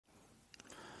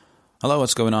Hello,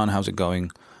 what's going on? How's it going?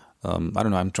 I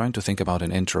don't know. I'm trying to think about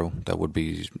an intro that would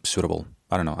be suitable.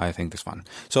 I don't know. I think it's fun.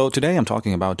 So today I'm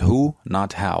talking about who,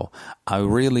 not how. I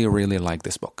really, really like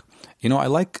this book. I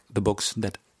like the books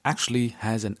that actually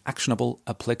has an actionable,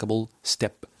 applicable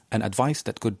step and advice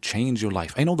that could change your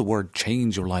life. I know the word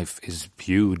change your life is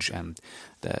huge and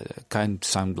kind of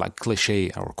sound like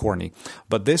cliche or corny,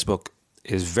 but this book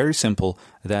is very simple.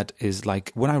 That is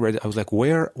like, when I read it, I was like,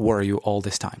 where were you all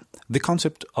this time? The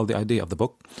concept of the idea of the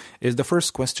book is the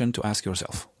first question to ask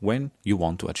yourself when you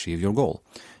want to achieve your goal.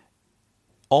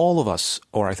 All of us,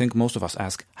 or I think most of us,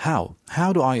 ask, how?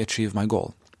 How do I achieve my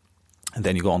goal? And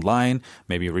then you go online,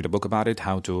 maybe you read a book about it,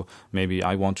 maybe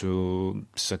I want to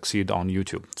succeed on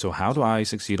YouTube. So how do I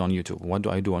succeed on YouTube? What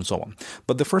do I do? And so on.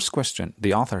 But the first question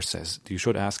the author says you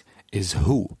should ask is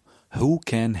who? Who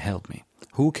can help me?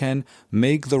 Who can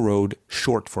make the road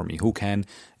short for me? Who can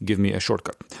give me a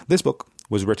shortcut? This book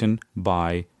was written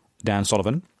by Dan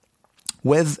Sullivan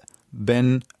with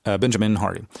Benjamin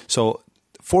Hardy. So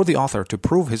for the author to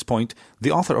prove his point,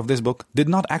 the author of this book did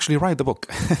not actually write the book.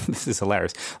 This is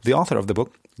hilarious. The author of the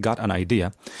book got an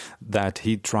idea that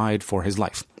he tried for his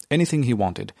life. Anything he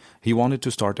wanted. He wanted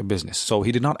to start a business. So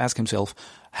he did not ask himself,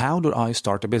 how do I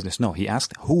start a business? No, he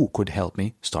asked, who could help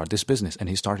me start this business? And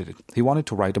he started it. He wanted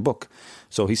to write a book.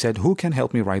 So he said, who can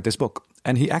help me write this book?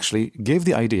 And he actually gave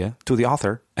the idea to the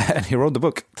author and he wrote the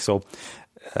book. So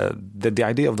the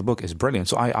idea of the book is brilliant.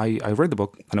 So I read the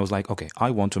book and I was like, okay,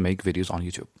 I want to make videos on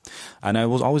YouTube. And I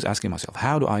was always asking myself,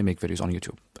 how do I make videos on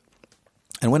YouTube?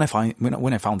 And when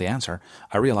I found the answer,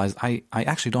 I realized I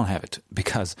actually don't have it,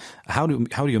 because how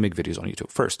do you make videos on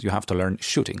YouTube? First, you have to learn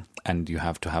shooting, and you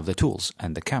have to have the tools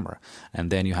and the camera,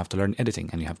 and then you have to learn editing,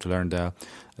 and you have to learn the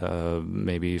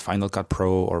maybe Final Cut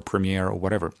Pro or Premiere or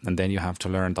whatever, and then you have to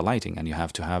learn the lighting, and you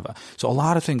have to have so a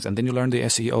lot of things, and then you learn the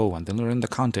SEO, and then you learn the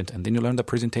content, and then you learn the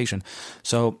presentation.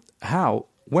 So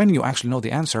when you actually know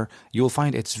the answer, you'll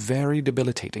find it's very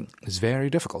debilitating. It's very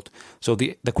difficult. So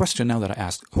the question now that I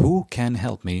asked, who can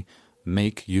help me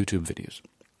make YouTube videos?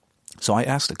 So I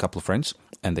asked a couple of friends,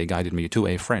 and they guided me to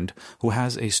a friend who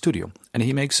has a studio, and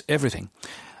he makes everything.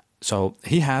 So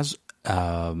he has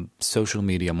a social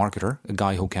media marketer, a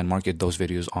guy who can market those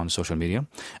videos on social media,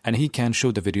 and he can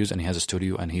shoot the videos, and he has a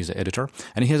studio, and he's an editor,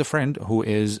 and he has a friend who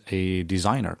is a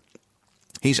designer.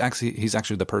 He's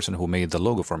actually the person who made the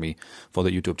logo for me for the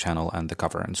YouTube channel and the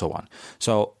cover and so on.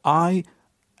 So I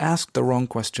asked the wrong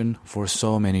question for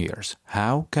so many years.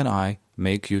 How can I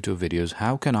make YouTube videos?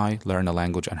 How can I learn a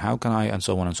language? And how can I, and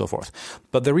so on and so forth.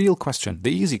 But the real question,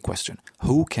 the easy question,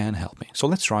 who can help me? So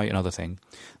let's try another thing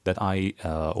that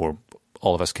or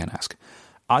all of us can ask.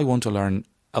 I want to learn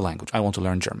a language. I want to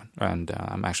learn German, and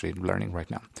I'm actually learning right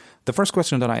now. The first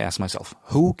question that I ask myself,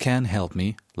 who can help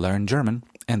me learn German?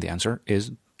 And the answer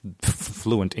is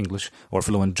fluent English or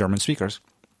fluent German speakers.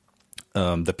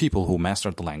 The people who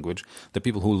mastered the language, the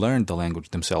people who learned the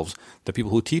language themselves, the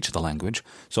people who teach the language.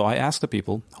 So I asked the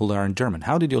people who learned German,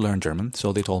 how did you learn German?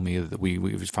 So they told me that we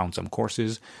found some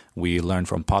courses, we learned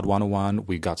from Pod 101,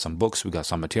 we got some books, we got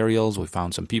some materials, we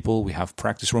found some people, we have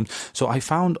practice rooms. So I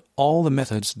found all the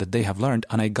methods that they have learned,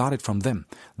 and I got it from them.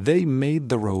 They made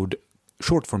the road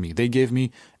short for me. They gave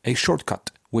me a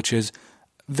shortcut, which is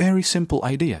very simple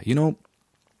idea.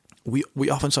 We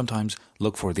often sometimes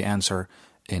look for the answer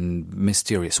in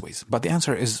mysterious ways, but the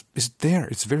answer is there.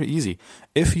 It's very easy.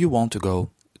 If you want to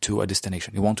go to a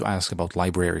destination, you want to ask about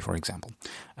library, for example,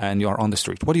 and you are on the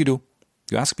street, what do?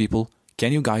 You ask people,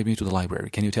 can you guide me to the library?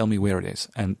 Can you tell me where it is?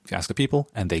 And you ask the people,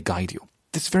 and they guide you.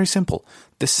 It's very simple.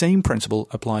 The same principle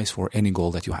applies for any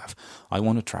goal that you have. I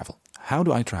want to travel. How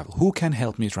do I travel? Who can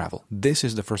help me travel? This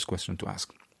is the first question to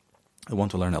ask. I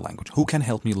want to learn a language. Who can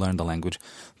help me learn the language?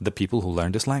 The people who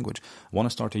learn this language. I want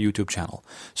to start a YouTube channel.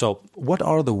 So what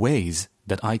are the ways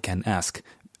that I can ask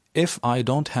if I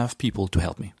don't have people to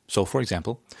help me? So for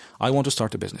example, I want to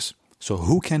start a business. So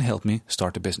who can help me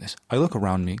start a business? I look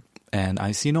around me and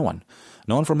I see no one.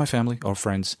 No one from my family or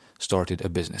friends started a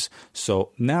business.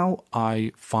 So now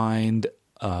I find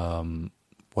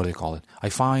what do they call it? I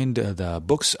find the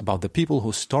books about the people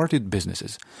who started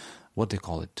businesses. What they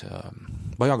call it?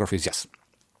 Biographies, yes.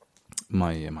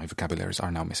 My vocabularies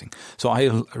are now missing. So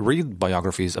I read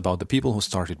biographies about the people who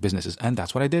started businesses, and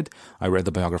that's what I did. I read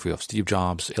the biography of Steve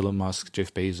Jobs, Elon Musk,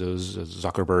 Jeff Bezos,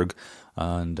 Zuckerberg,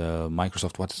 and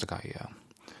Microsoft. What's the guy?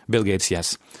 Bill Gates,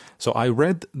 yes. So I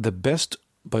read the best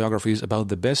biographies about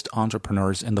the best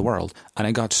entrepreneurs in the world, and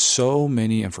I got so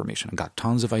many information. I got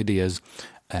tons of ideas,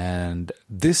 and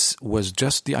this was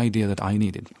just the idea that I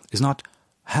needed. It's not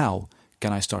how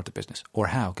can I start a business, or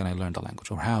how can I learn the language,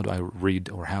 or how do I read,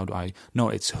 or how do I... No,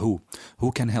 it's who.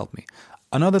 Who can help me?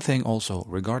 Another thing also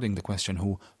regarding the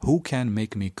question who can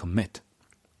make me commit?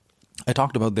 I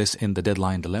talked about this in the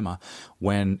deadline dilemma.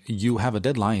 When you have a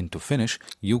deadline to finish,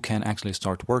 you can actually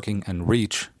start working and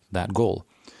reach that goal.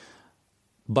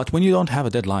 But when you don't have a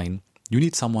deadline, you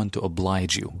need someone to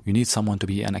oblige you. You need someone to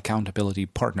be an accountability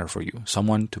partner for you,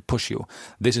 someone to push you.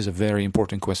 This is a very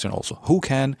important question also. Who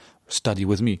can study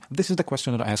with me? This is the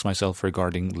question that I ask myself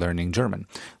regarding learning German.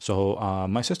 So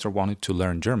my sister wanted to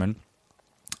learn German,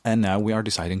 and now we are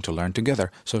deciding to learn together.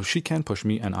 So she can push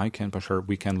me and I can push her.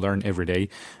 We can learn every day.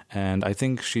 And I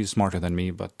think she's smarter than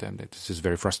me, but this is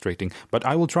very frustrating. But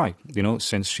I will try.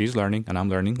 Since she's learning and I'm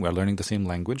learning, we're learning the same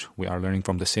language. We are learning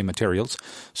from the same materials.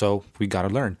 So we got to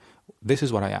learn. This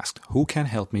is what I asked. Who can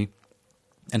help me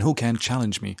and who can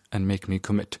challenge me and make me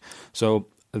commit? So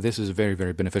this is a very,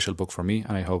 very beneficial book for me,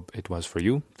 and I hope it was for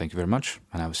you. Thank you very much,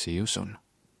 and I will see you soon.